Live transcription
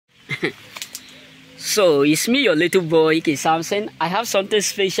So, it's me, your little boy, Ike Samson. I have something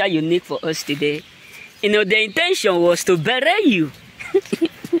special, unique for us today. The intention was to bury you.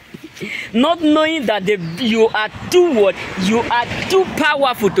 Not knowing that you are too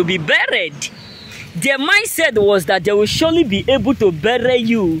powerful to be buried. Their mindset was that they will surely be able to bury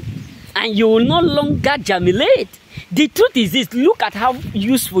you and you will no longer germinate. The truth is this, look at how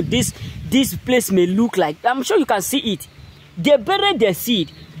useful this place may look like. I'm sure you can see it. They buried their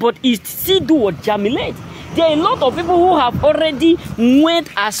seed, but it still do what germinate. There are a lot of people who have already went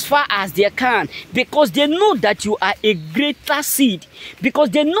as far as they can because they know that you are a greater seed. Because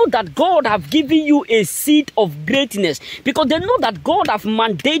they know that God have given you a seed of greatness. Because they know that God have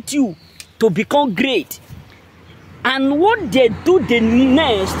mandated you to become great. And what they do the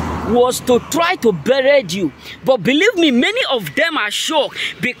next was to try to bury you. But believe me, many of them are shocked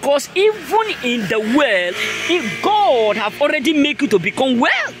because even in the world, if God have already made you to become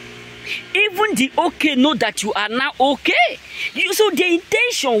well, even the okay know that you are now okay. So the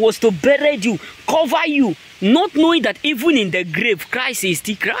intention was to bury you, cover you, not knowing that even in the grave, Christ is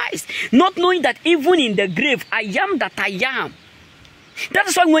still Christ. Not knowing that even in the grave, I am that I am. That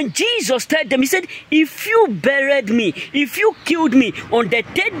is why when Jesus told them, he said, if you buried me, if you killed me, on the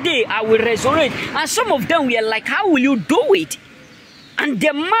third day I will resurrect. And some of them were like, how will you do it? And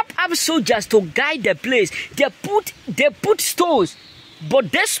they map up soldiers to guide the place. They put stones.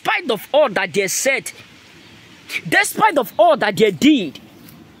 But despite of all that they said, despite of all that they did,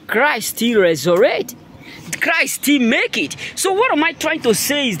 Christ still resurrect. Christ still make it. So what am I trying to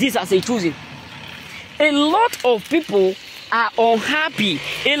say is this as a choosing? A lot of people are unhappy.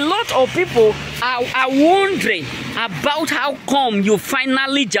 A lot of people are wondering about how come you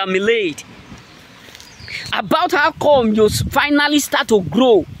finally germinate. About how come you finally start to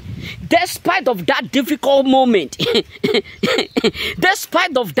grow. Despite of that difficult moment,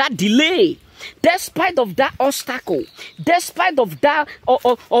 despite of that delay, despite of that obstacle, despite of that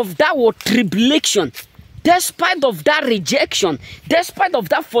tribulation, despite of that rejection, despite of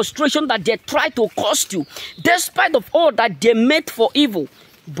that frustration that they try to cause you, despite of all that they meant for evil,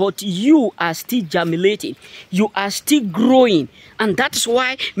 but you are still germinating, you are still growing. And that's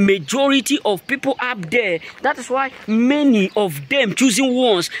why majority of people up there, that is why many of them choosing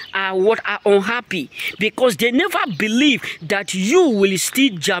ones are unhappy, because they never believe that you will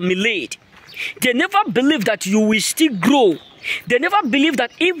still germinate. They never believe that you will still grow. They never believe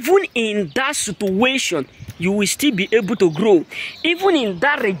that even in that situation, you will still be able to grow. Even in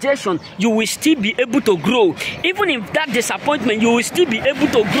that rejection, you will still be able to grow. Even in that disappointment, you will still be able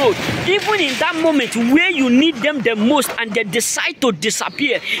to grow. Even in that moment where you need them the most and they decide to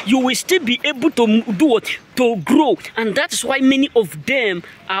disappear, you will still be able to do what? To grow. And that's why many of them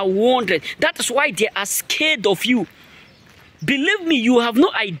are wondering. That is why they are scared of you. Believe me, you have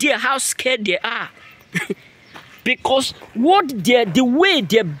no idea how scared they are. Because the way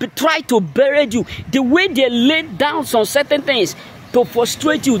they try to bury you, the way they lay down some certain things to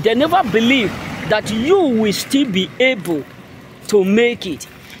frustrate you, they never believe that you will still be able to make it.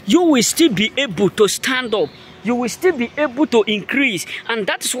 You will still be able to stand up. You will still be able to increase. And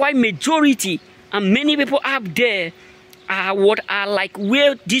that's why majority and many people up there are like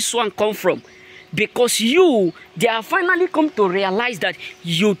where this one come from. Because they have finally come to realize that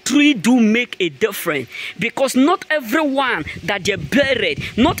you truly do make a difference. Because not everyone that they buried,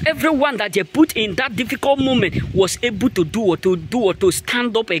 not everyone that they put in that difficult moment was able to do or to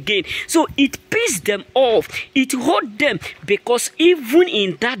stand up again. So it pissed them off. It hurt them because even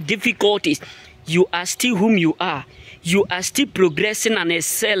in that difficulties, you are still whom you are. You are still progressing and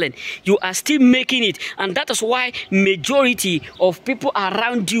excelling. You are still making it. And that is why majority of people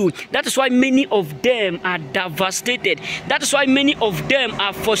around you, that is why many of them are devastated. That is why many of them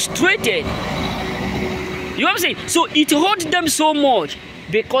are frustrated. You know what I'm saying? So it hurts them so much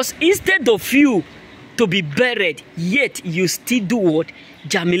because instead of you to be buried, yet you still do what?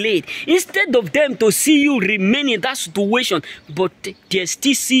 Germinate. Instead of them to see you remain in that situation, but they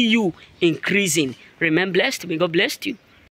still see you increasing. Remain blessed. May God bless you.